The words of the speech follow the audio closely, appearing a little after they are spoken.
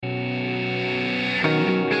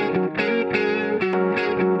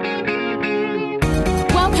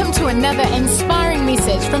another inspiring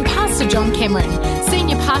message from Pastor John Cameron,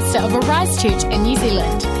 Senior Pastor of Arise Church in New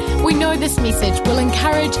Zealand. We know this message will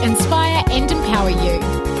encourage, inspire and empower you.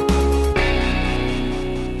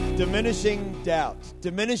 Diminishing doubt.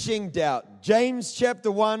 Diminishing doubt. James chapter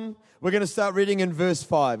 1, we're going to start reading in verse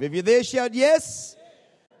 5. If you're there, shout yes.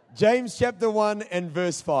 James chapter 1 and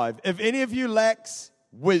verse 5. If any of you lacks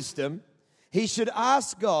wisdom, he should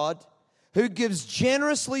ask God, who gives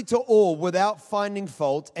generously to all without finding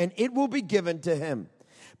fault, and it will be given to him.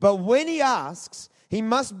 But when he asks, he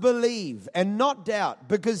must believe and not doubt,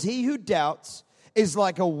 because he who doubts is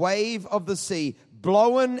like a wave of the sea,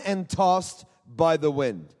 blown and tossed by the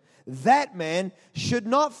wind. That man should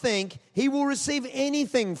not think he will receive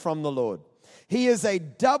anything from the Lord. He is a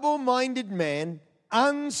double-minded man,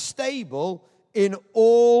 unstable in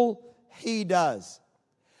all he does.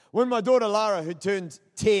 When my daughter Lara, who turned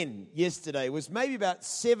 10 yesterday, was maybe about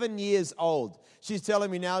 7 years old, she's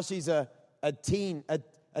telling me now she's a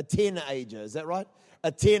teenager. Is that right?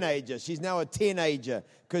 A teenager. She's now a teenager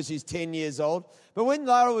because she's 10 years old. But when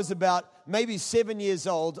Lara was about maybe 7 years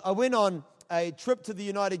old, I went on a trip to the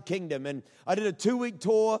United Kingdom, and I did a 2-week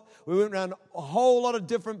tour. We went around a whole lot of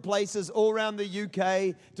different places all around the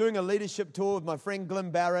UK, doing a leadership tour with my friend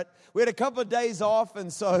Glenn Barrett. We had a couple of days off,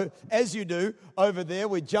 and so, as you do over there,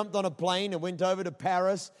 we jumped on a plane and went over to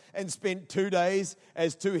Paris and spent 2 days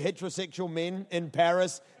as two heterosexual men in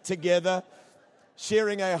Paris together,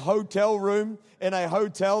 sharing a hotel room in a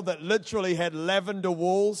hotel that literally had lavender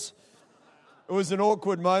walls. It was an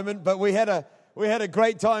awkward moment, but we had a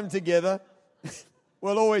great time together.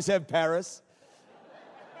 We'll always have Paris.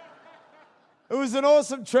 It was an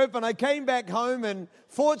awesome trip, and I came back home, and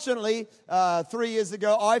fortunately, 3 years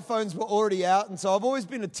ago, iPhones were already out, and so I've always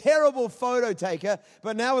been a terrible photo taker,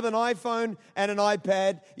 but now with an iPhone and an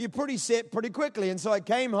iPad, you're pretty set pretty quickly. And so I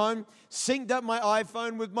came home, synced up my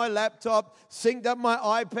iPhone with my laptop, synced up my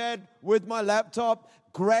iPad with my laptop,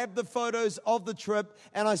 grabbed the photos of the trip,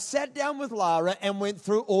 and I sat down with Lara and went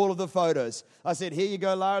through all of the photos. I said, here you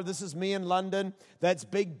go, Lara, this is me in London, that's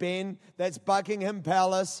Big Ben, that's Buckingham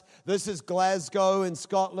Palace, this is Glasgow in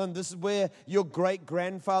Scotland, this is where your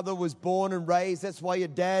great-grandfather was born and raised, that's why your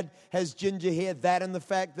dad has ginger hair, that and the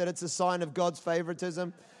fact that it's a sign of God's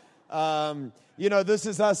favoritism. This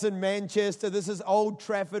is us in Manchester. This is Old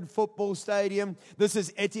Trafford Football Stadium. This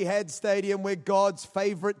is Etihad Stadium, where God's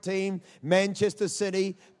favorite team, Manchester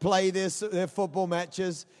City, play their football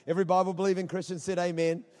matches. Every Bible-believing Christian said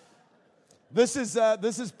amen. This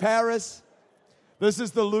is Paris. This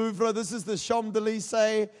is the Louvre. This is the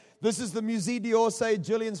Champs-Élysées. This is the Musée d'Orsay,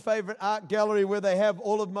 Julian's favorite art gallery, where they have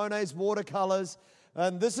all of Monet's watercolors.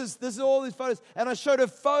 And this is all these photos. And I showed her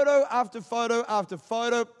photo after photo after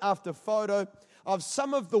photo after photo of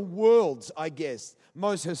some of the world's, I guess,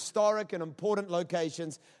 most historic and important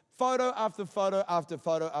locations. Photo after photo after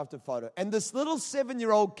photo after photo. And this little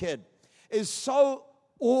 7-year-old kid is so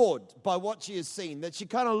awed by what she has seen that she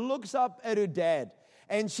kind of looks up at her dad.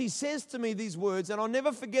 And she says to me these words, and I'll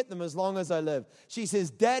never forget them as long as I live. She says,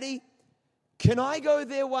 "Daddy, can I go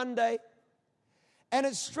there one day?" And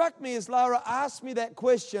it struck me as Lara asked me that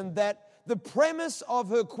question that the premise of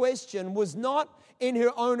her question was not in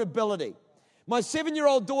her own ability. My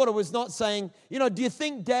 7-year-old daughter was not saying, do you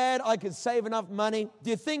think, Dad, I could save enough money?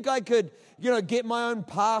 Do you think I could, get my own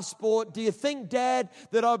passport? Do you think, Dad,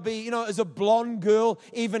 that I'd be, as a blonde girl,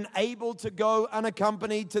 even able to go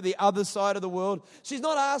unaccompanied to the other side of the world? She's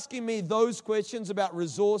not asking me those questions about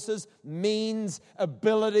resources, means,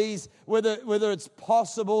 abilities, whether it's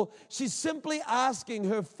possible. She's simply asking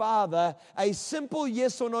her father a simple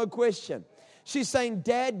yes or no question. She's saying,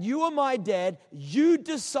 "Dad, you are my dad. You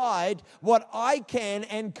decide what I can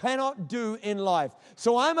and cannot do in life.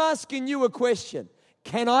 So I'm asking you a question.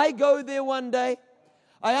 Can I go there one day?"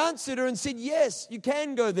 I answered her and said, "Yes, you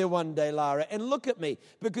can go there one day, Lara. And look at me,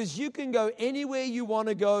 because you can go anywhere you want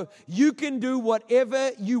to go. You can do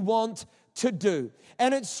whatever you want to do."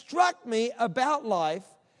 And it struck me about life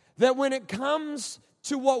that when it comes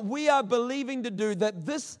to what we are believing to do, that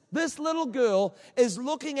this little girl is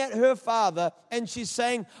looking at her father and she's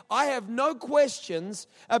saying, "I have no questions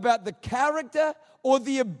about the character or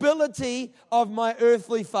the ability of my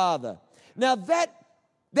earthly father." Now that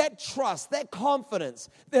trust, that confidence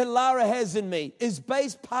that Lara has in me is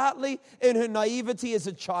based partly in her naivety as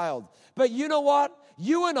a child. But you know what?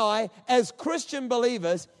 You and I, as Christian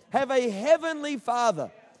believers, have a heavenly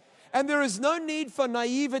Father. And there is no need for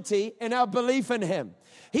naivety in our belief in Him.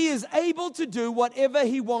 He is able to do whatever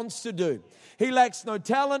He wants to do. He lacks no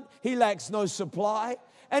talent. He lacks no supply.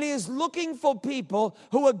 And He is looking for people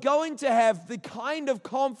who are going to have the kind of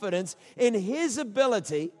confidence in His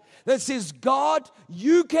ability that says, God,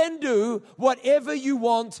 you can do whatever you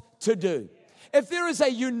want to do. If there is a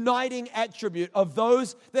uniting attribute of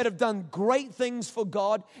those that have done great things for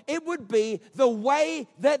God, it would be the way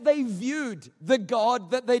that they viewed the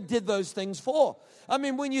God that they did those things for. I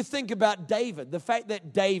mean, when you think about David, the fact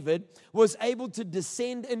that David was able to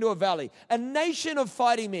descend into a valley, a nation of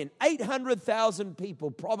fighting men, 800,000 people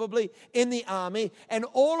probably in the army, and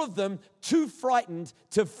all of them too frightened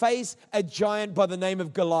to face a giant by the name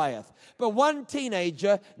of Goliath. But one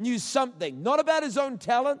teenager knew something, not about his own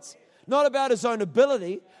talents, not about his own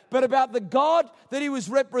ability, but about the God that he was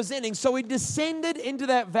representing. So he descended into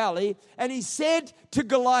that valley and he said to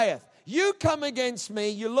Goliath, you come against me,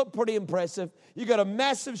 you look pretty impressive. You got a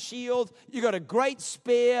massive shield, you got a great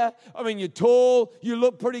spear. I mean, you're tall, you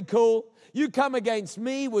look pretty cool. You come against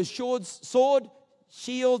me with sword,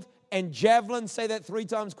 shield, and javelin. Say that 3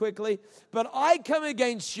 times quickly. But I come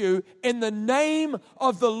against you in the name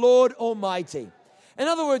of the Lord Almighty. In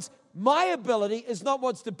other words, my ability is not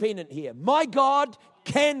what's dependent here. My God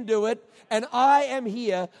can do it, and I am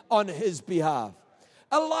here on His behalf.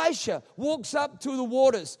 Elisha walks up to the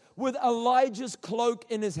waters with Elijah's cloak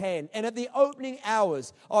in his hand. And at the opening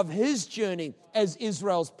hours of his journey as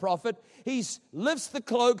Israel's prophet, he lifts the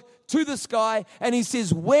cloak to the sky and he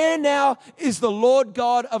says, where now is the Lord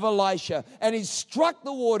God of Elisha? And he struck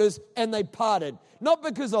the waters and they parted. Not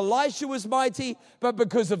because Elisha was mighty, but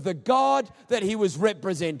because of the God that he was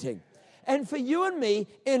representing. And for you and me,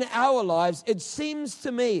 in our lives, it seems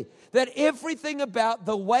to me that everything about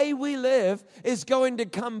the way we live is going to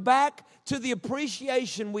come back to the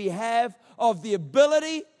appreciation we have of the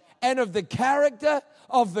ability and of the character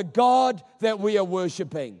of the God that we are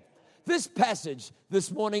worshiping. This passage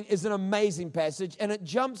this morning is an amazing passage, and it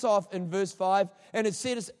jumps off in verse 5, and it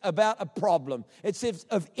says about a problem. It says,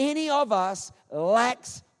 if any of us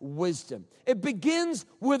lacks wisdom. It begins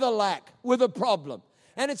with a lack, with a problem.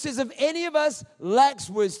 And it says, if any of us lacks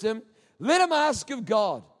wisdom, let him ask of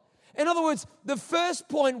God. In other words, the first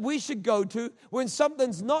point we should go to when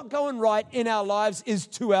something's not going right in our lives is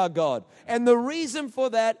to our God. And the reason for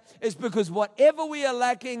that is because whatever we are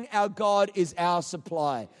lacking, our God is our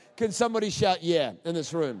supply. Can somebody shout yeah in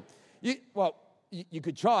this room? You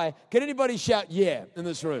could try. Can anybody shout yeah in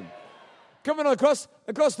this room? Coming across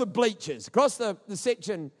the bleachers, across the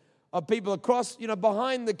section of people across,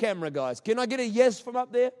 behind the camera guys. Can I get a yes from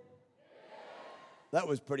up there? That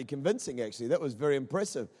was pretty convincing, actually. That was very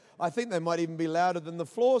impressive. I think they might even be louder than the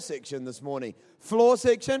floor section this morning. Floor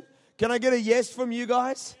section, can I get a yes from you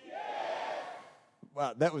guys? Yes!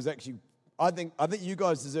 Well, that was actually, I think you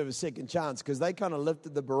guys deserve a second chance because they kind of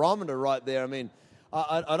lifted the barometer right there. I mean,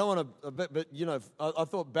 I don't want to, but I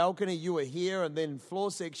thought balcony, you were here, and then floor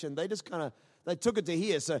section, they just kind of, they took it to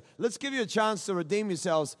here. So let's give you a chance to redeem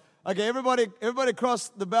yourselves. Okay, everybody across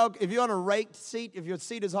the balcony. If you're on a raked seat, if your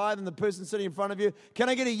seat is higher than the person sitting in front of you, can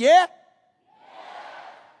I get a yeah?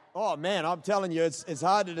 Oh, man, I'm telling you, it's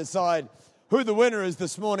hard to decide who the winner is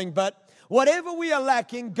this morning. But whatever we are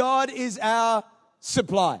lacking, God is our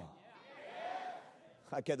supply.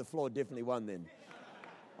 Okay, the floor definitely won then.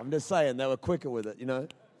 I'm just saying, they were quicker with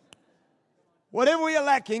it, Whatever we are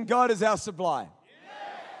lacking, God is our supply.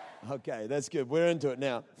 Okay, that's good. We're into it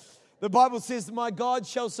now. The Bible says, my God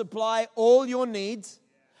shall supply all your needs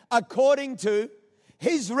according to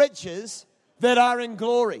His riches that are in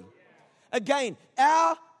glory. Again,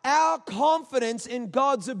 our confidence in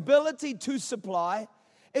God's ability to supply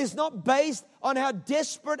is not based on how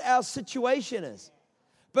desperate our situation is,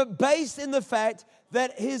 but based in the fact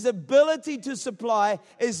that His ability to supply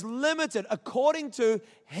is limited according to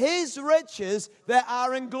His riches that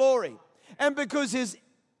are in glory. And because His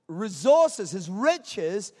resources, His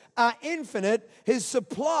riches are infinite, His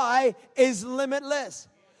supply is limitless.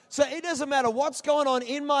 So it doesn't matter what's going on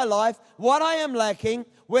in my life, what I am lacking.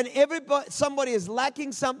 When somebody is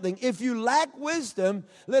lacking something, if you lack wisdom,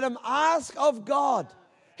 let them ask of God.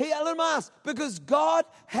 Let them ask, because God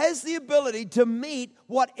has the ability to meet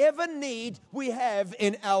whatever need we have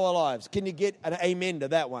in our lives. Can you get an amen to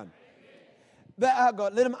that one?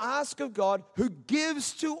 Let them ask of God, who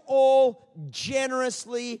gives to all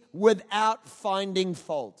generously without finding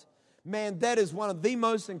fault. Man, that is one of the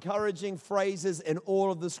most encouraging phrases in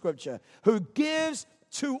all of the Scripture. Who gives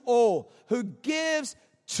to all. Who gives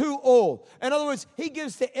to all. In other words, He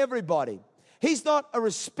gives to everybody. He's not a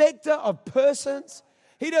respecter of persons.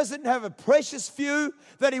 He doesn't have a precious few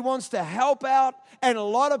that He wants to help out, and a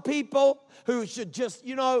lot of people who should just,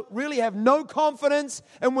 really have no confidence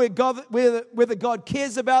in whether God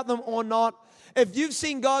cares about them or not. If you've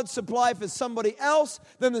seen God supply for somebody else,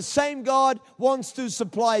 then the same God wants to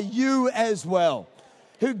supply you as well.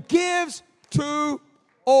 Who gives to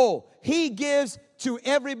all. He gives to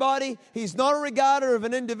everybody. He's not a regarder of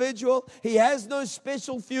an individual. He has no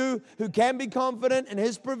special few who can be confident in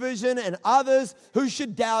his provision and others who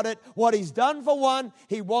should doubt it. What he's done for one,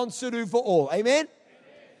 he wants to do for all. Amen?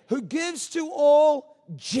 Who gives to all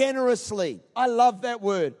generously. I love that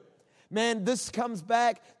word. Man, this comes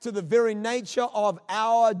back to the very nature of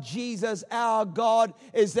our Jesus, our God,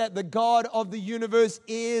 is that the God of the universe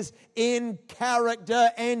is in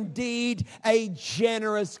character and deed a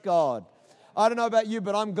generous God. I don't know about you,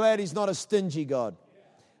 but I'm glad he's not a stingy God.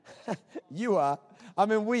 You are. I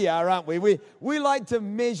mean, we are, aren't we? We like to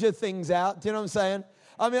measure things out. Do you know what I'm saying?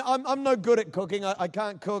 I mean, I'm no good at cooking. I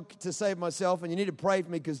can't cook to save myself, and you need to pray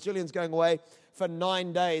for me because Jillian's going away for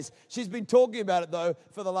 9 days. She's been talking about it, though,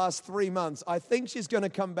 for the last 3 months. I think she's going to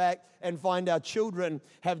come back and find our children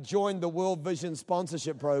have joined the World Vision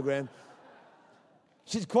sponsorship program.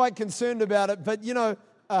 She's quite concerned about it, but,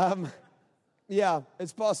 yeah,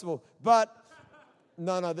 it's possible. But,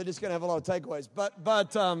 no, they're just going to have a lot of takeaways.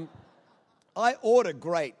 But I order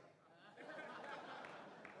great.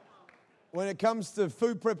 When it comes to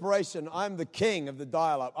food preparation, I'm the king of the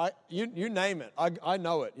dial-up. You name it. I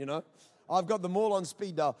know it, I've got them all on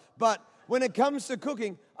speed dial. But when it comes to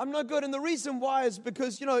cooking, I'm not good. And the reason why is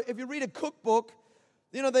because, if you read a cookbook,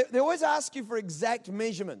 they always ask you for exact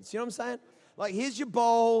measurements. You know what I'm saying? Like, here's your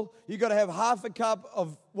bowl. You got to have half a cup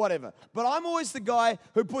of whatever. But I'm always the guy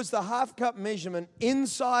who puts the half cup measurement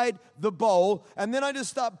inside the bowl. And then I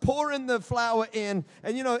just start pouring the flour in.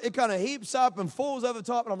 And, it kind of heaps up and falls over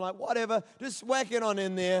top. And I'm like, whatever, just whack it on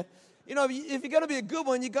in there. If you're going to be a good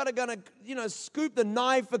one, you got to, scoop the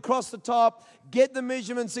knife across the top, get the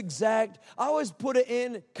measurements exact. I always put it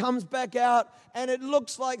in, comes back out, and it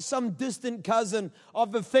looks like some distant cousin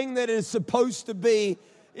of the thing that is supposed to be,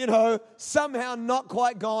 somehow not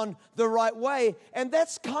quite gone the right way. And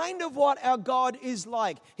that's kind of what our God is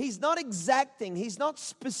like. He's not exacting. He's not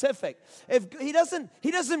specific. If he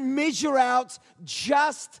doesn't measure out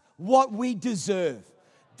just what we deserve.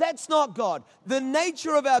 That's not God. The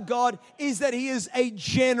nature of our God is that he is a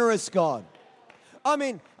generous God. I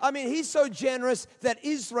mean, he's so generous that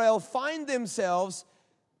Israel find themselves,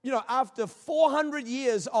 after 400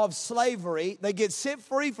 years of slavery, they get set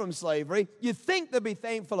free from slavery. You think they'd be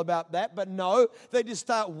thankful about that, but no, they just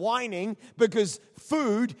start whining because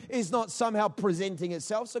food is not somehow presenting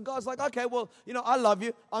itself. So God's like, okay, well, I love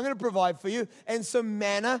you. I'm going to provide for you. And so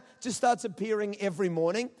manna just starts appearing every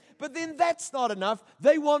morning. But then that's not enough.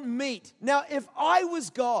 They want meat. Now, if I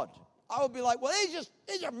was God, I would be like, well,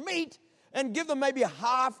 here's your meat. And give them maybe a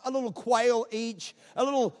little quail each, a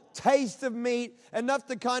little taste of meat, enough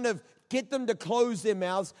to kind of get them to close their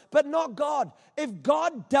mouths. But not God. If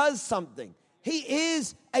God does something, he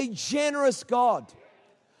is a generous God.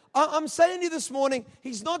 I'm saying to you this morning,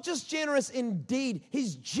 he's not just generous in deed,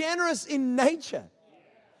 he's generous in nature.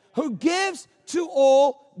 Who gives to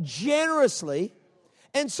all generously.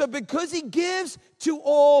 And so because he gives to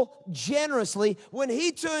all generously, when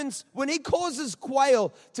he causes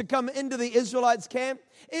quail to come into the Israelites' camp,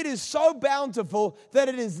 it is so bountiful that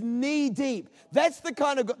it is knee deep. That's the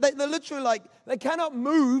kind of, they're literally like, they cannot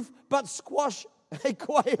move but squash a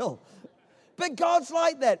quail. But God's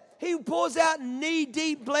like that. He pours out knee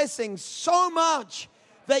deep blessings so much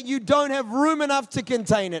that you don't have room enough to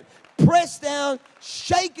contain it. Pressed down,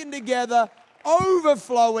 shaken together,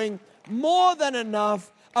 overflowing, more than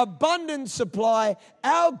enough, abundant supply.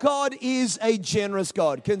 Our God is a generous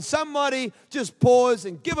God. Can somebody just pause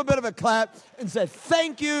and give a bit of a clap and say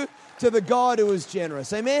thank you to the God who is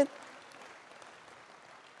generous? Amen?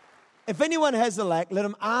 If anyone has a lack, let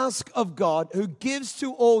him ask of God who gives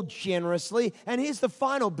to all generously. And here's the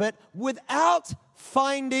final bit, without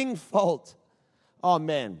finding fault. Oh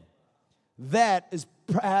man, that is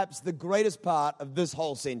perhaps the greatest part of this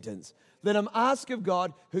whole sentence. Let him ask of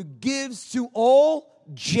God who gives to all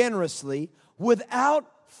generously without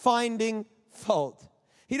finding fault.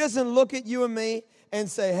 He doesn't look at you and me and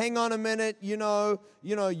say, hang on a minute,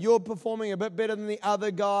 you're performing a bit better than the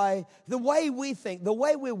other guy. The way we think, the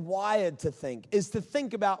way we're wired to think is to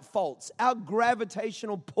think about faults. Our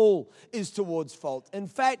gravitational pull is towards fault. In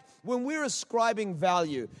fact, when we're ascribing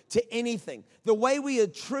value to anything, the way we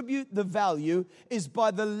attribute the value is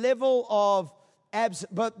by the level of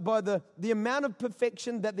but by the amount of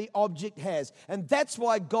perfection that the object has. And that's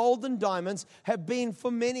why gold and diamonds have been,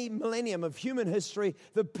 for many millennium of human history,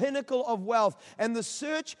 the pinnacle of wealth. And the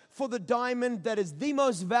search for the diamond that is the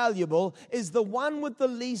most valuable is the one with the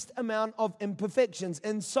least amount of imperfections.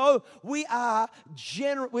 And so we're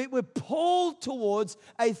pulled towards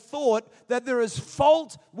a thought that there is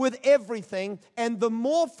fault with everything, and the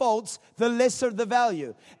more faults, the lesser the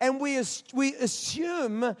value. And we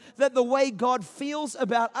assume that the way God feels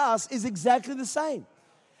about us is exactly the same.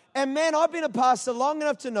 And man, I've been a pastor long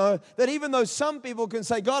enough to know that even though some people can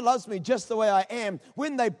say, God loves me just the way I am,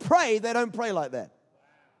 when they pray, they don't pray like that.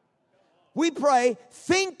 We pray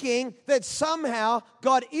thinking that somehow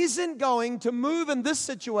God isn't going to move in this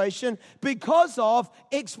situation because of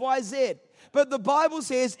X, Y, Z. But the Bible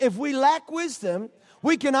says if we lack wisdom,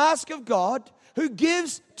 we can ask of God, who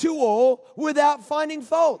gives to all without finding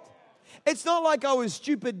fault. It's not like I was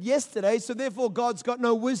stupid yesterday, so therefore God's got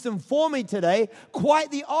no wisdom for me today.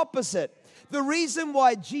 Quite the opposite. The reason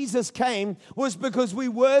why Jesus came was because we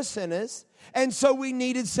were sinners, and so we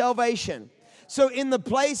needed salvation. So in the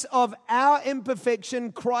place of our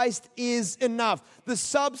imperfection, Christ is enough. The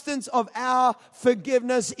substance of our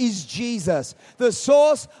forgiveness is Jesus. The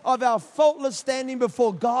source of our faultless standing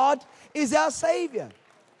before God is our Savior.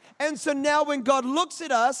 And so now when God looks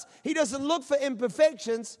at us, He doesn't look for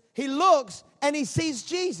imperfections. He looks and He sees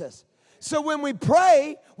Jesus. So when we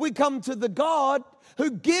pray, we come to the God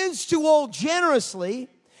who gives to all generously,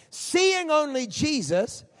 seeing only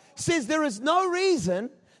Jesus, says there is no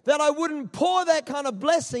reason that I wouldn't pour that kind of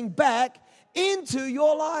blessing back into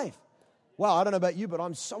your life. Wow, I don't know about you, but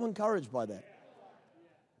I'm so encouraged by that.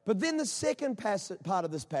 But then the second part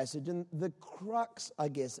of this passage, and the crux, I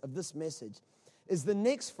guess, of this message, is the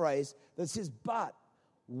next phrase that says, but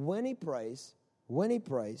when he prays,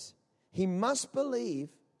 he must believe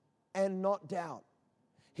and not doubt.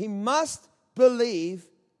 He must believe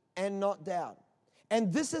and not doubt.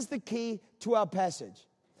 And this is the key to our passage.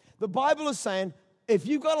 The Bible is saying, if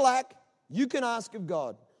you've got a lack, you can ask of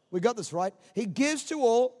God. We got this right. He gives to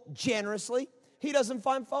all generously. He doesn't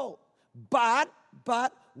find fault. But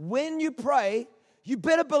when you pray, you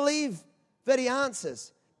better believe that He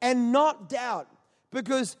answers and not doubt.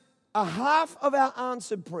 Because a half of our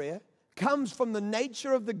answered prayer comes from the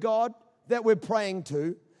nature of the God that we're praying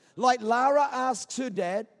to. Like Lara asks her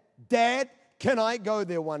dad, Dad, can I go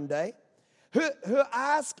there one day? Her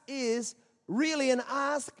ask is really an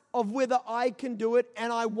ask of whether I can do it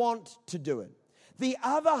and I want to do it. The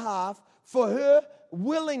other half, for her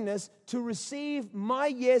willingness to receive my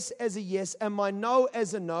yes as a yes and my no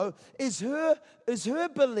as a no, is her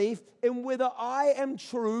belief in whether I am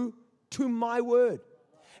true to my word.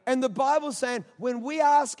 And the Bible's saying when we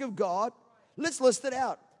ask of God, let's list it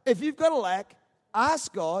out. If you've got a lack,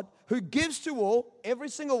 ask God, who gives to all, every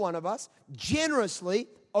single one of us, generously,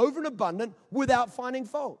 over and abundant, without finding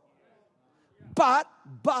fault. But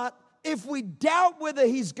if we doubt whether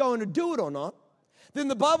He's going to do it or not, then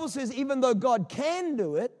the Bible says even though God can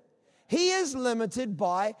do it, He is limited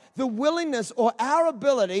by the willingness or our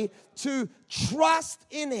ability to trust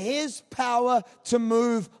in His power to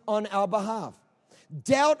move on our behalf.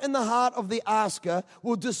 Doubt in the heart of the asker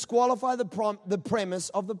will disqualify the premise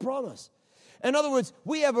of the promise. In other words,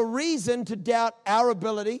 we have a reason to doubt our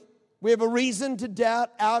ability. We have a reason to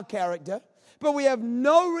doubt our character. But we have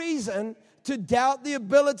no reason to doubt the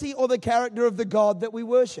ability or the character of the God that we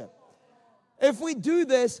worship. If we do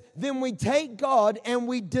this, then we take God and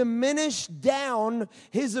we diminish down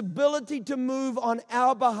His ability to move on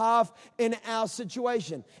our behalf in our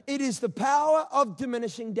situation. It is the power of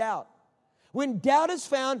diminishing doubt. When doubt is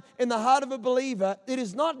found in the heart of a believer, it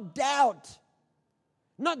is not doubt.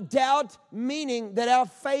 Not doubt meaning that our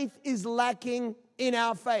faith is lacking in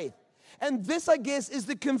our faith. And this, I guess, is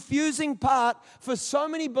the confusing part for so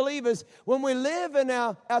many believers when we live in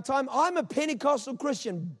our time. I'm a Pentecostal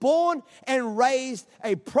Christian, born and raised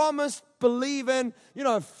a promised, believing,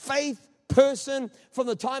 faith person from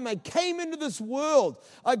the time I came into this world.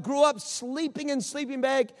 I grew up sleeping in sleeping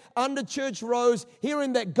bag under church rows,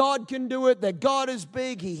 hearing that God can do it, that God is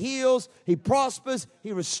big, He heals, He prospers,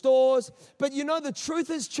 He restores. But the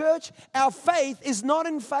truth is, church, our faith is not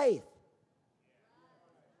in faith.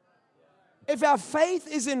 If our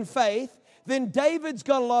faith is in faith, then David's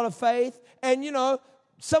got a lot of faith, and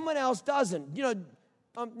someone else doesn't.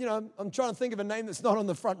 I'm trying to think of a name that's not on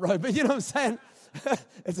the front row, but you know what I'm saying?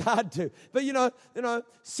 It's hard to. But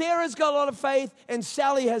Sarah's got a lot of faith, and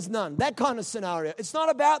Sally has none. That kind of scenario. It's not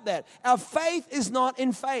about that. Our faith is not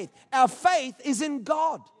in faith. Our faith is in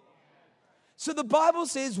God. So the Bible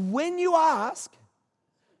says, when you ask,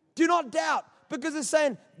 do not doubt. Because it's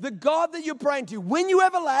saying the God that you're praying to, when you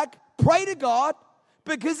have a lack, pray to God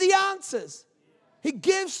because He answers. He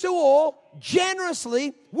gives to all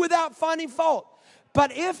generously without finding fault.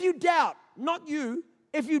 But if you doubt, not you,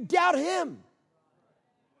 if you doubt Him.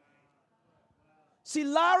 See,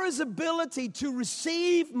 Lara's ability to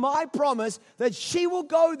receive my promise that she will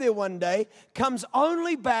go there one day comes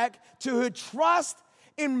only back to her trust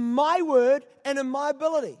in my word and in my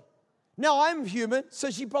ability. Now, I'm human,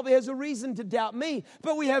 so she probably has a reason to doubt me,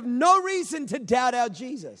 but we have no reason to doubt our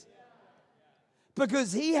Jesus.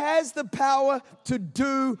 Because He has the power to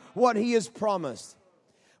do what He has promised.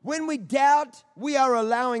 When we doubt, we are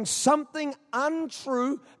allowing something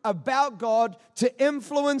untrue about God to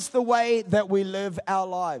influence the way that we live our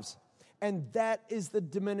lives. And that is the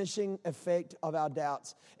diminishing effect of our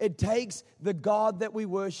doubts. It takes the God that we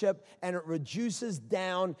worship and it reduces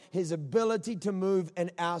down His ability to move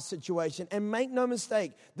in our situation. And make no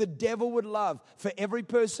mistake, the devil would love for every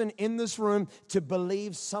person in this room to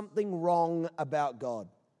believe something wrong about God.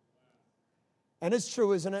 And it's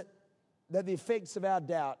true, isn't it, that the effects of our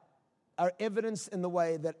doubt are evidenced in the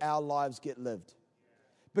way that our lives get lived.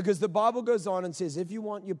 Because the Bible goes on and says, if you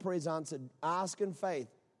want your prayers answered, ask in faith.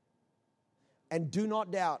 And do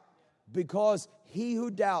not doubt, because he who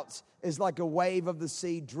doubts is like a wave of the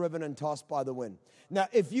sea driven and tossed by the wind. Now,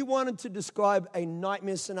 if you wanted to describe a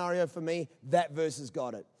nightmare scenario for me, that verse has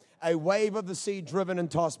got it. A wave of the sea driven and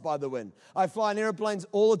tossed by the wind. I fly in airplanes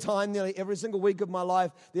all the time, nearly every single week of my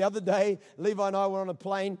life. The other day, Levi and I were on a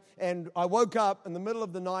plane, and I woke up in the middle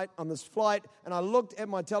of the night on this flight, and I looked at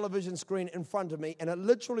my television screen in front of me, and it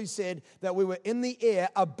literally said that we were in the air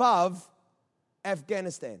above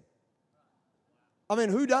Afghanistan. I mean,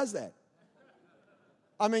 who does that?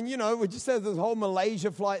 I mean, you know, we just had this whole Malaysia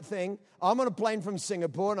flight thing. I'm on a plane from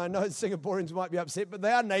Singapore, and I know Singaporeans might be upset, but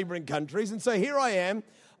they are neighboring countries. And so here I am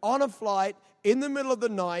on a flight in the middle of the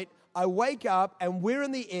night. I wake up, and we're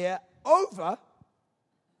in the air over,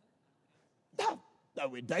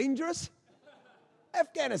 we're dangerous,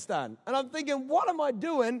 Afghanistan. And I'm thinking, what am I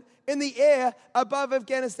doing in the air above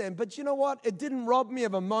Afghanistan? But you know what? It didn't rob me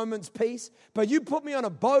of a moment's peace. But you put me on a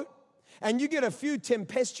boat, and you get a few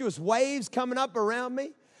tempestuous waves coming up around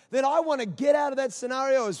me, then I want to get out of that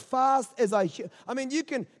scenario as fast as I mean, you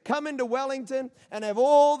can come into Wellington and have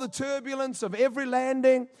all the turbulence of every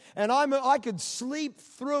landing, and I could sleep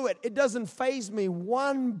through it. It doesn't faze me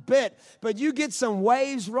one bit. But you get some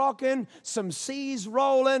waves rocking, some seas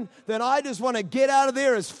rolling, then I just want to get out of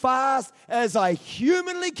there as fast as I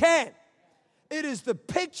humanly can. It is the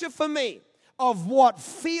picture for me of what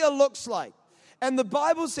fear looks like. And the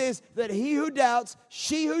Bible says that he who doubts,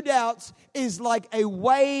 she who doubts, is like a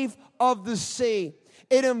wave of the sea.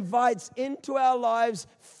 It invites into our lives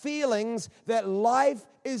feelings that life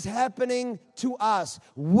is happening to us.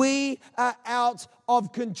 We are out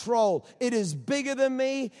of control. It is bigger than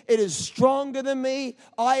me. It is stronger than me.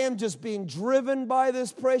 I am just being driven by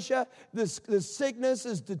this pressure. This sickness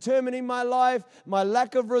is determining my life. My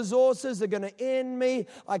lack of resources are going to end me.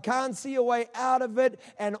 I can't see a way out of it.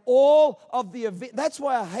 And all of the event. That's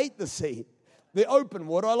why I hate the sea. The open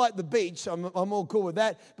water, I like the beach. I'm all cool with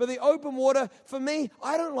that. But the open water, for me,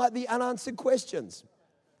 I don't like the unanswered questions.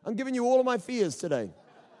 I'm giving you all of my fears today.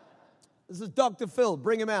 This is Dr. Phil.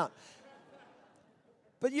 Bring him out.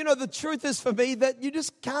 But you know, the truth is for me that you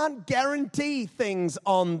just can't guarantee things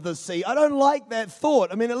on the sea. I don't like that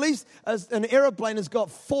thought. I mean, at least as an aeroplane has got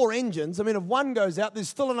 4 engines. I mean, if one goes out, there's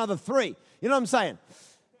still another 3. You know what I'm saying?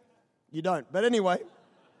 You don't. But anyway,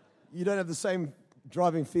 you don't have the same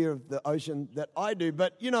driving fear of the ocean that I do.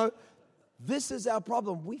 But, you know, this is our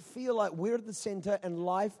problem. We feel like we're at the center and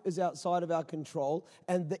life is outside of our control.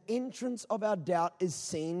 And the entrance of our doubt is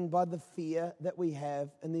seen by the fear that we have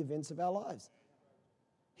in the events of our lives.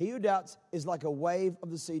 He who doubts is like a wave of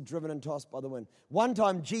the sea driven and tossed by the wind. One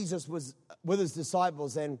time Jesus was with his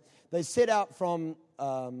disciples and they set out from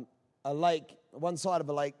a lake, one side of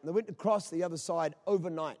a lake. They went across the other side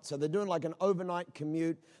overnight. So they're doing like an overnight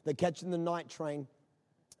commute. They're catching the night train.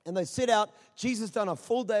 And they set out. Jesus done a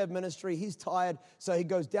full day of ministry. He's tired. So he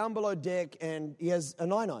goes down below deck and he has a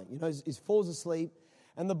night. You know, he falls asleep.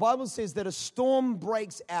 And the Bible says that a storm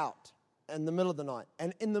breaks out in the middle of the night.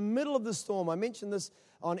 And in the middle of the storm, I mentioned this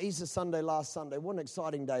on Easter Sunday last Sunday. What an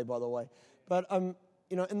exciting day, by the way. But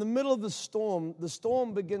in the middle of the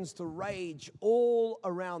storm begins to rage all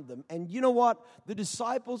around them. And you know what? The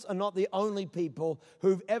disciples are not the only people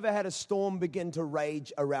who've ever had a storm begin to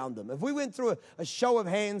rage around them. If we went through a show of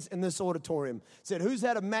hands in this auditorium, said who's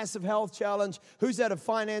had a massive health challenge, who's had a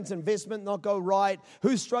finance investment not go right,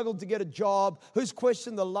 who's struggled to get a job, who's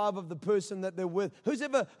questioned the love of the person that they're with, who's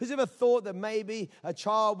ever thought that maybe a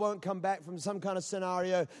child won't come back from some kind of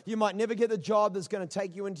scenario, you might never get the job that's going to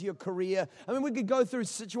take you into your career. I mean, we could go through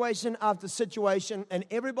situation after situation, and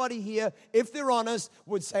everybody here, if they're honest,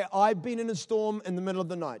 would say, I've been in a storm in the middle of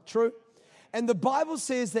the night. True? And the Bible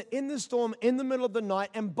says that in the storm, in the middle of the night,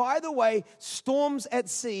 and by the way, storms at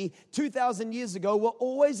sea 2,000 years ago were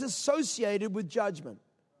always associated with judgment.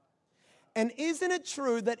 And isn't it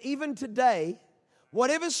true that even today,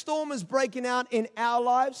 whatever storm is breaking out in our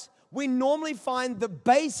lives, we normally find the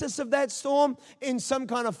basis of that storm in some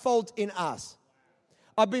kind of fault in us?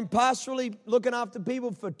 I've been pastorally looking after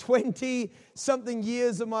people for 20-something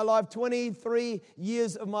years of my life, 23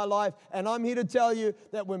 years of my life, and I'm here to tell you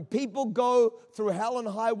that when people go through hell and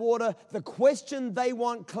high water, the question they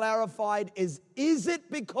want clarified is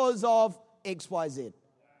it because of X, Y, Z?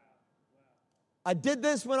 I did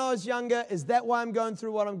this when I was younger. Is that why I'm going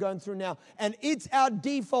through what I'm going through now? And it's our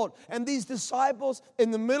default. And these disciples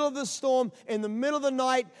in the middle of the storm, in the middle of the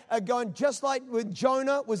night, are going just like when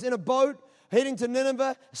Jonah was in a boat, heading to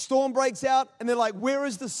Nineveh, storm breaks out, and they're like, where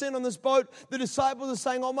is the sin on this boat? The disciples are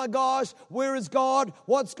saying, oh my gosh, where is God?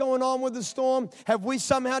 What's going on with the storm? Have we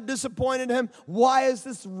somehow disappointed him? Why has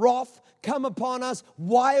this wrath come upon us?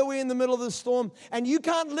 Why are we in the middle of the storm? And you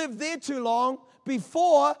can't live there too long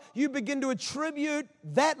before you begin to attribute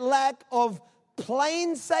that lack of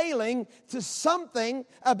plain sailing to something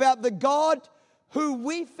about the God who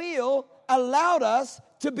we feel allowed us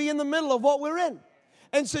to be in the middle of what we're in.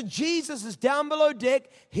 And so Jesus is down below deck.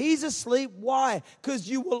 He's asleep. Why? Because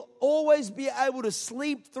you will always be able to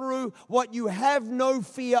sleep through what you have no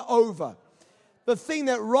fear over. The thing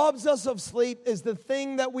that robs us of sleep is the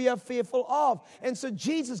thing that we are fearful of. And so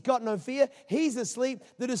Jesus got no fear. He's asleep.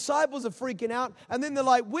 The disciples are freaking out. And then they're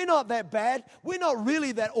like, we're not that bad. We're not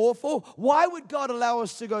really that awful. Why would God allow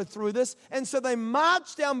us to go through this? And so they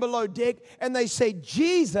march down below deck and they say,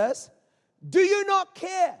 Jesus, do you not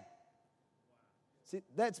care? See,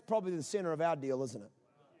 that's probably the center of our deal, isn't it?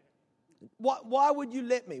 Why would you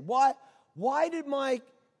let me? Why did my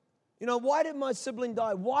sibling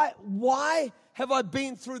die? Why have I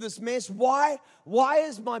been through this mess? Why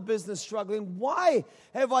is my business struggling? Why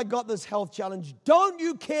have I got this health challenge? Don't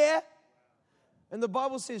you care? And the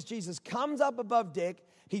Bible says Jesus comes up above deck.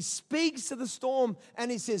 He speaks to the storm and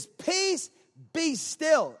he says, peace, be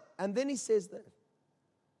still. And then he says this,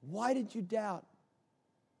 why did you doubt?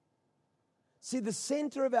 See, the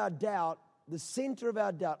center of our doubt,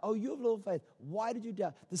 oh, you have little faith. Why did you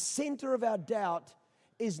doubt? The center of our doubt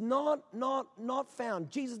is not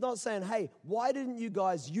found. Jesus is not saying, hey, why didn't you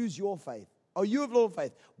guys use your faith? Oh, you have little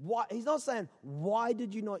faith. Why? He's not saying, why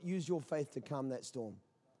did you not use your faith to calm that storm?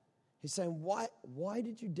 He's saying, why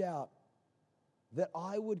did you doubt that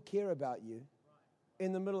I would care about you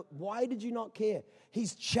in the middle? Why did you not care?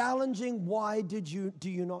 He's challenging, do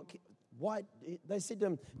you not care? Why? They said to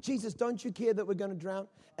him, Jesus, don't you care that we're going to drown?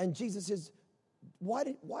 And Jesus says, why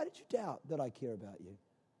did you doubt that I care about you?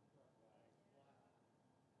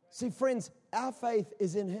 See, friends, our faith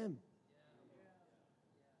is in him.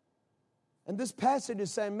 And this passage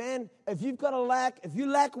is saying, man, if you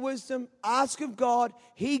lack wisdom, ask of God.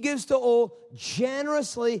 He gives to all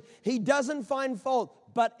generously. He doesn't find fault.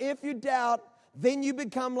 But if you doubt, then you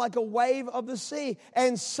become like a wave of the sea.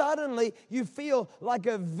 And suddenly you feel like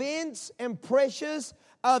events and pressures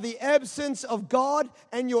are the absence of God,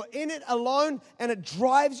 and you're in it alone, and it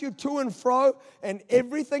drives you to and fro, and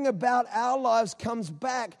everything about our lives comes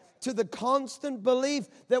back to the constant belief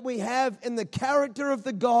that we have in the character of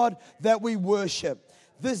the God that we worship.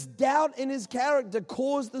 This doubt in his character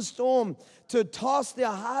caused the storm to toss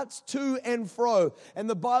their hearts to and fro. And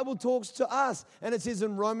the Bible talks to us, and it says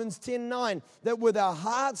in Romans 10:9, that with our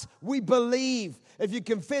hearts we believe. If you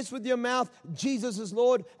confess with your mouth Jesus is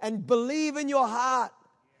Lord and believe in your heart,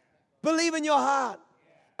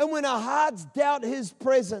 and when our hearts doubt his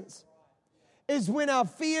presence, is when our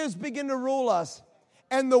fears begin to rule us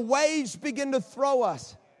and the waves begin to throw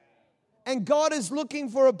us. And God is looking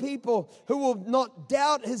for a people who will not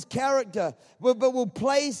doubt his character, but will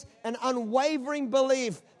place an unwavering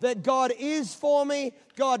belief that God is for me,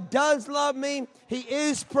 God does love me, he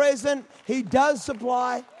is present, he does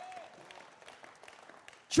supply.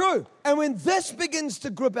 True. And when this begins to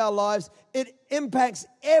grip our lives, it impacts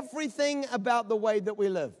everything about the way that we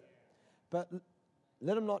live. But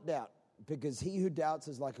let them not doubt. because he who doubts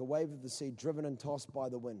is like a wave of the sea driven and tossed by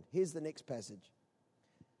the wind. Here's the next passage.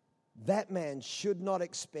 That man should not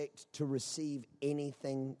expect to receive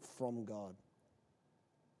anything from God.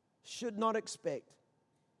 Should not expect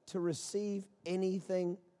to receive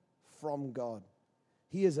anything from God.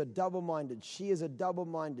 He is a double-minded, she is a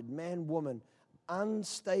double-minded man, woman,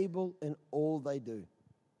 unstable in all they do.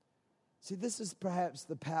 See, this is perhaps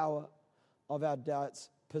the power of our doubts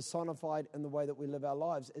personified in the way that we live our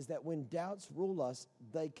lives, is that when doubts rule us,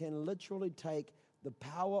 they can literally take the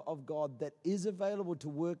power of God that is available to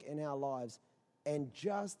work in our lives and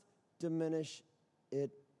just diminish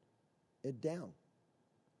it down.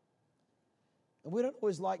 And we don't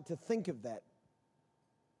always like to think of that.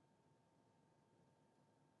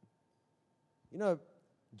 You know,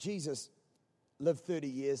 Jesus lived 30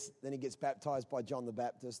 years, then he gets baptized by John the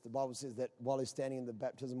Baptist. The Bible says that while he's standing in the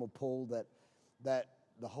baptismal pool, that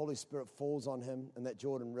the Holy Spirit falls on him in that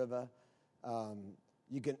Jordan River.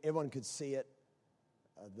 Everyone could see it.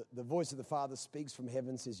 The voice of the Father speaks from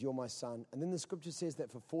heaven, says, "You're my son." And then the scripture says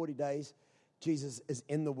that for 40 days, Jesus is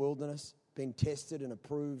in the wilderness, being tested and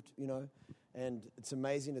approved, And it's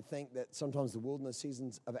amazing to think that sometimes the wilderness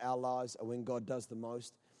seasons of our lives are when God does the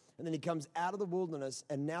most. And then he comes out of the wilderness,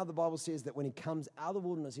 and now the Bible says that when he comes out of the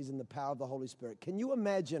wilderness, he's in the power of the Holy Spirit. Can you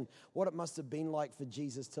imagine what it must have been like for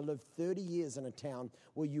Jesus to live 30 years in a town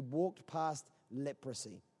where you walked past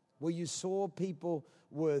leprosy, where you saw people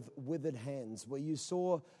with withered hands, where you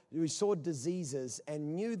saw diseases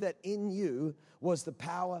and knew that in you was the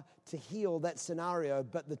power to heal that scenario,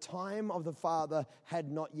 but the time of the Father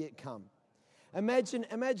had not yet come.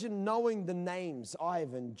 Imagine knowing the names,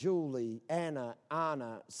 Ivan, Julie, Anna,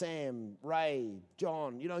 Sam, Ray,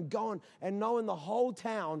 John, going and knowing the whole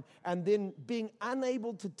town and then being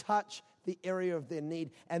unable to touch the area of their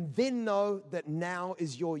need and then know that now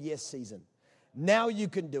is your yes season. Now you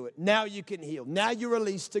can do it. Now you can heal. Now you're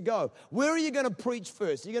released to go. Where are you going to preach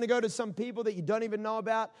first? You're going to go to some people that you don't even know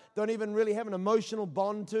about, don't even really have an emotional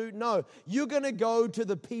bond to? No, you're going to go to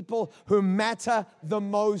the people who matter the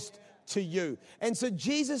most to you. And so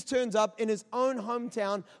Jesus turns up in his own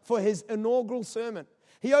hometown for his inaugural sermon.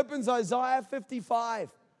 He opens Isaiah 55.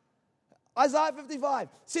 Isaiah 55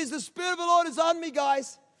 says, "The Spirit of the Lord is on me,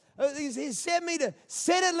 guys. He sent me to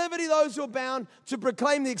set at liberty those who are bound, to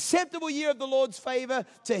proclaim the acceptable year of the Lord's favor,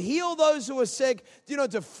 to heal those who are sick,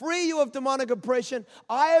 to free you of demonic oppression.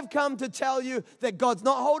 I have come to tell you that God's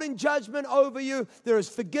not holding judgment over you. There is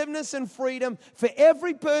forgiveness and freedom for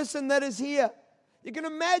every person that is here." You can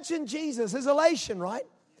imagine Jesus, his elation, right?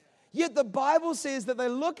 Yet the Bible says that they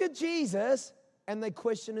look at Jesus and they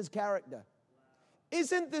question his character.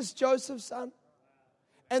 Isn't this Joseph's son?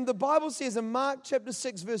 And the Bible says in Mark chapter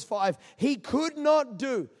 6, verse 5, he could not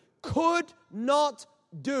do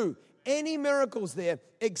any miracles there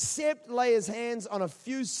except lay his hands on a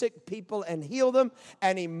few sick people and heal them.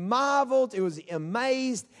 And he marveled, he was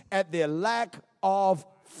amazed at their lack of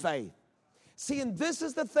faith. See, and this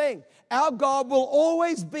is the thing. Our God will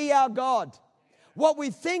always be our God. What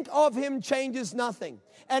we think of him changes nothing.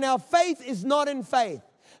 And our faith is not in faith.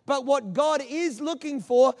 But what God is looking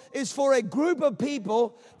for is for a group of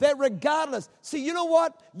people that regardless, see, you know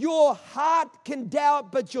what? Your heart can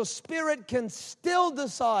doubt, but your spirit can still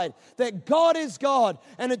decide that God is God.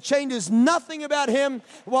 And it changes nothing about him,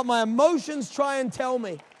 what my emotions try and tell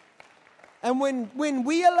me. And when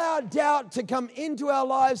we allow doubt to come into our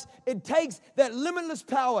lives, it takes that limitless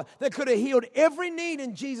power that could have healed every need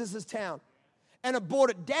in Jesus' town. And it brought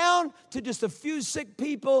it down to just a few sick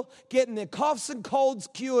people getting their coughs and colds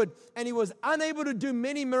cured. And he was unable to do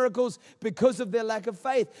many miracles because of their lack of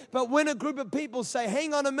faith. But when a group of people say,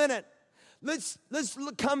 hang on a minute, let's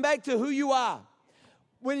come back to who you are.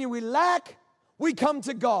 When we lack, we come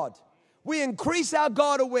to God. We increase our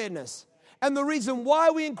God awareness. And the reason why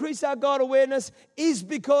we increase our God awareness is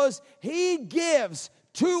because he gives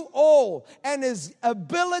to all, and his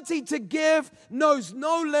ability to give knows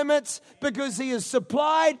no limits because he is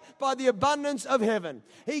supplied by the abundance of heaven.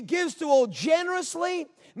 He gives to all generously,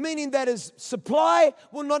 meaning that his supply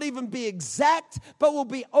will not even be exact, but will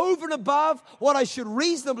be over and above what I should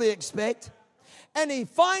reasonably expect. And he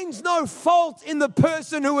finds no fault in the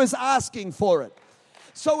person who is asking for it.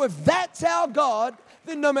 So if that's our God,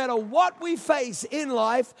 then no matter what we face in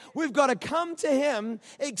life, we've got to come to him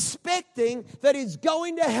expecting that he's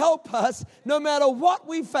going to help us no matter what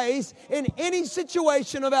we face in any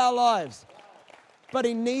situation of our lives. But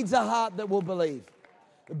he needs a heart that will believe.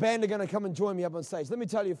 The band are going to come and join me up on stage. Let me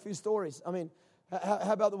tell you a few stories. I mean, how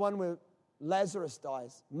about the one where Lazarus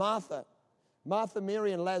dies? Martha,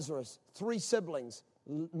 Mary, and Lazarus, 3 siblings.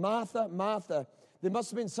 Martha, There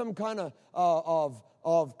must have been some kind of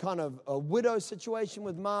a widow situation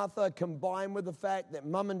with Martha, combined with the fact that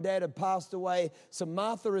mum and dad had passed away. So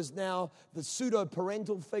Martha is now the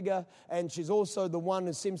pseudo-parental figure, and she's also the one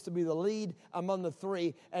who seems to be the lead among the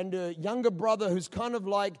three. And her younger brother, who's kind of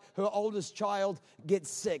like her oldest child,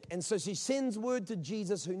 gets sick. And so she sends word to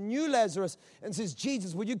Jesus, who knew Lazarus, and says,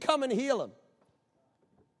 Jesus, would you come and heal him?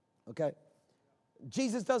 Okay.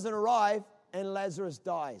 Jesus doesn't arrive, and Lazarus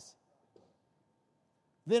dies.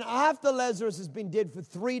 Then after Lazarus has been dead for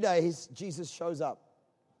 3 days, Jesus shows up.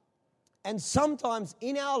 And sometimes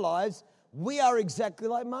in our lives, we are exactly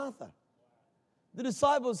like Martha. The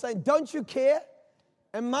disciples are saying, don't you care?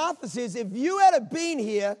 And Martha says, if you had been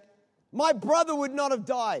here, my brother would not have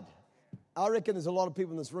died. I reckon there's a lot of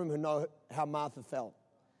people in this room who know how Martha felt.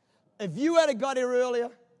 If you had got here earlier,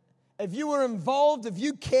 if you were involved, if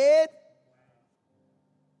you cared.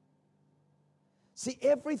 See,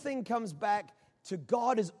 everything comes back to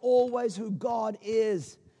God is always who God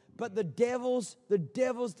is. But the devil's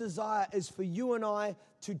desire is for you and I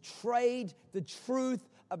to trade the truth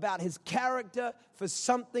about his character for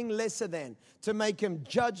something lesser than. To make him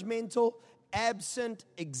judgmental, absent,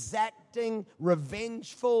 exacting,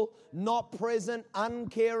 revengeful, not present,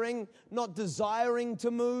 uncaring, not desiring to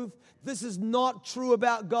move. This is not true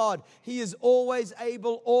about God. He is always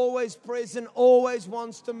able, always present, always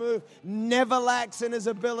wants to move, never lacks in his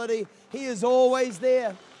ability. He is always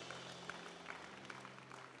there.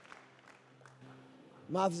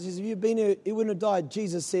 Martha says, if you'd been here, he wouldn't have died.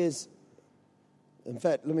 Jesus says, in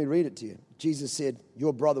fact, let me read it to you. Jesus said,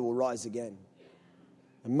 your brother will rise again.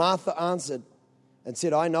 And Martha answered and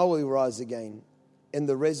said, I know he will rise again in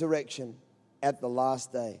the resurrection at the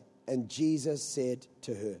last day. And Jesus said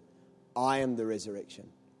to her, I am the resurrection.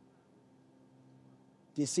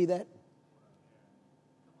 Do you see that?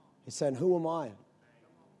 He's saying, who am I?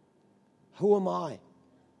 Who am I?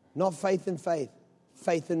 Not faith in faith,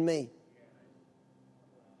 faith in me.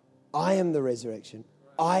 I am the resurrection.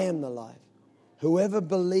 I am the life. Whoever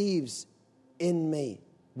believes in me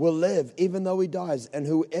will live even though he dies. And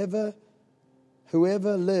whoever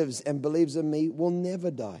lives and believes in me will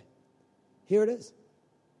never die. Here it is.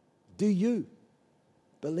 Do you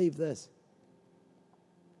believe this?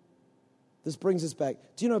 This brings us back.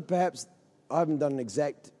 Do you know, perhaps, I haven't done an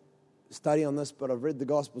exact study on this, but I've read the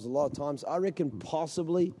Gospels a lot of times. I reckon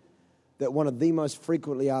possibly that one of the most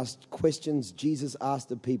frequently asked questions Jesus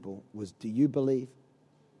asked of people was, do you believe?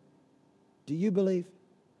 Do you believe?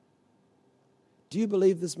 Do you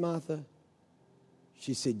believe this, Martha?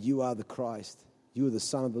 She said, you are the Christ. You are the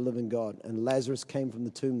Son of the living God. And Lazarus came from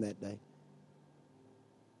the tomb that day.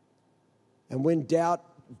 And when doubt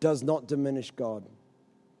does not diminish God,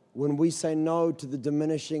 when we say no to the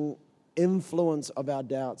diminishing influence of our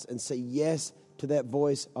doubts and say yes to that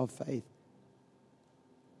voice of faith,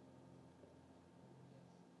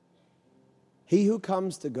 he who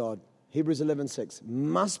comes to God, Hebrews 11:6,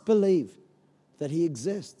 must believe that he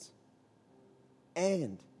exists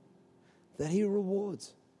and that he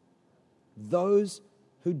rewards those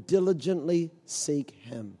who diligently seek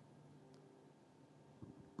him.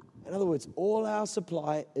 In other words, all our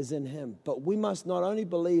supply is in him. But we must not only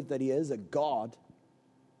believe that he is a God,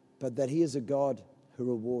 but that he is a God who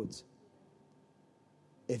rewards.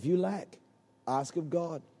 If you lack, ask of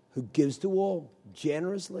God, who gives to all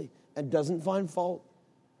generously and doesn't find fault.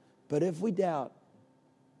 But if we doubt,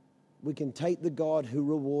 we can take the God who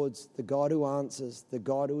rewards, the God who answers, the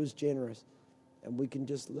God who is generous, and we can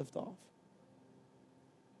just lift off.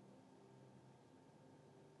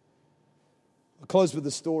 I'll close with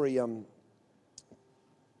a story.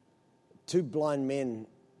 Two blind men,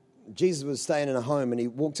 Jesus was staying in a home, and he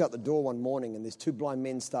walks out the door one morning, and these two blind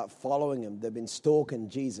men start following him. They've been stalking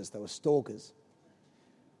Jesus. They were stalkers.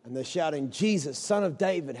 And they're shouting, Jesus, Son of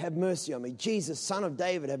David, have mercy on me. Jesus, Son of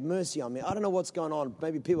David, have mercy on me. I don't know what's going on.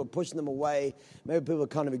 Maybe people are pushing them away. Maybe people are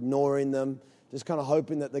kind of ignoring them, just kind of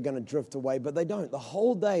hoping that they're going to drift away. But they don't. The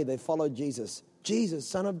whole day they follow Jesus. Jesus,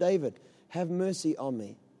 Son of David, have mercy on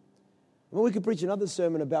me. Well, we could preach another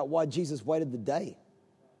sermon about why Jesus waited the day.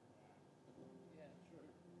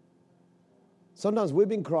 Sometimes we've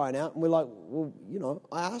been crying out and we're like, well, you know,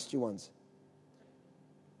 I asked you once.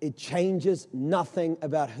 It changes nothing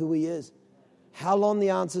about who he is. How long the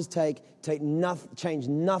answers change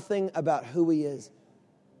nothing about who he is.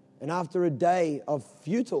 And after a day of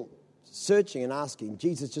futile searching and asking,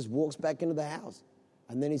 Jesus just walks back into the house.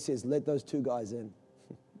 And then he says, let those two guys in.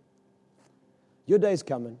 Your day's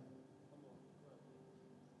coming.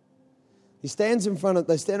 They stand in front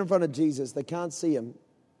of Jesus. They can't see him.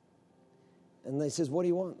 And they says, what do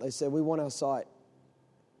you want? They said, we want our sight.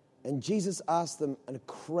 And Jesus asked them a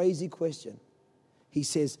crazy question. He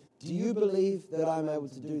says, "Do you believe that I'm able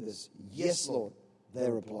to do this?" "Yes, Lord," they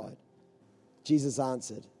replied. Jesus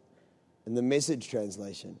answered in the Message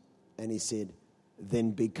translation, and he said,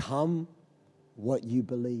 "Then become what you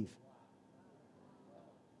believe."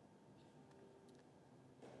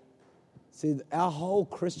 See, our whole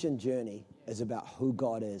Christian journey is about who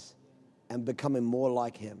God is and becoming more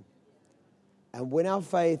like him. And when our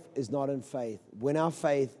faith is not in faith, when our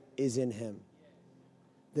faith is in him,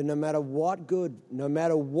 then no matter what good, no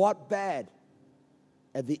matter what bad,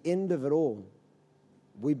 at the end of it all,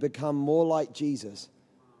 we become more like Jesus,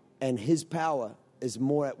 and his power is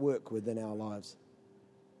more at work within our lives.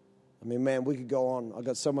 I mean, man, we could go on. I've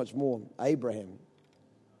got so much more. Abraham.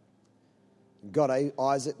 God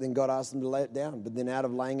Isaac, then God asked him to lay it down. But then out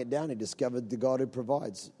of laying it down, he discovered the God who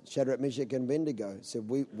provides. Shadrach, Meshach, and Abednego said,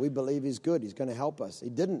 we believe he's good. He's going to help us. He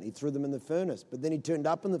didn't. He threw them in the furnace. But then he turned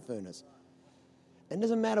up in the furnace. And it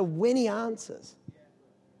doesn't matter when he answers.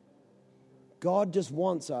 God just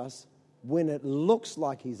wants us, when it looks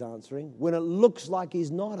like he's answering, when it looks like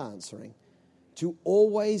he's not answering, to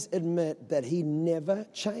always admit that he never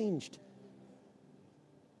changed.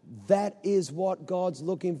 That is what God's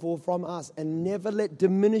looking for from us. And never let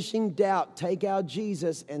diminishing doubt take our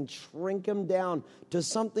Jesus and shrink him down to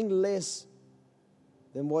something less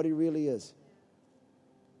than what he really is.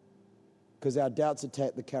 Because our doubts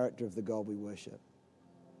attack the character of the God we worship.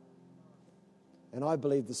 And I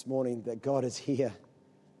believe this morning that God is here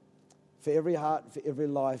for every heart, for every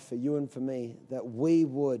life, for you and for me, that we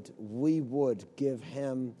would give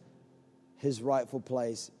him his rightful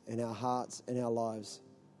place in our hearts and our lives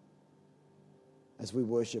as we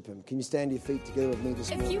worship him. Can you stand to your feet together with me this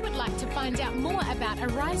morning? If you would like to find out more about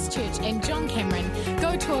Arise Church and John Cameron,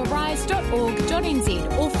 go to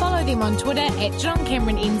arise.org.nz or follow them on Twitter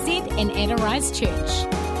 @JohnCameronNZ and @Arise Church.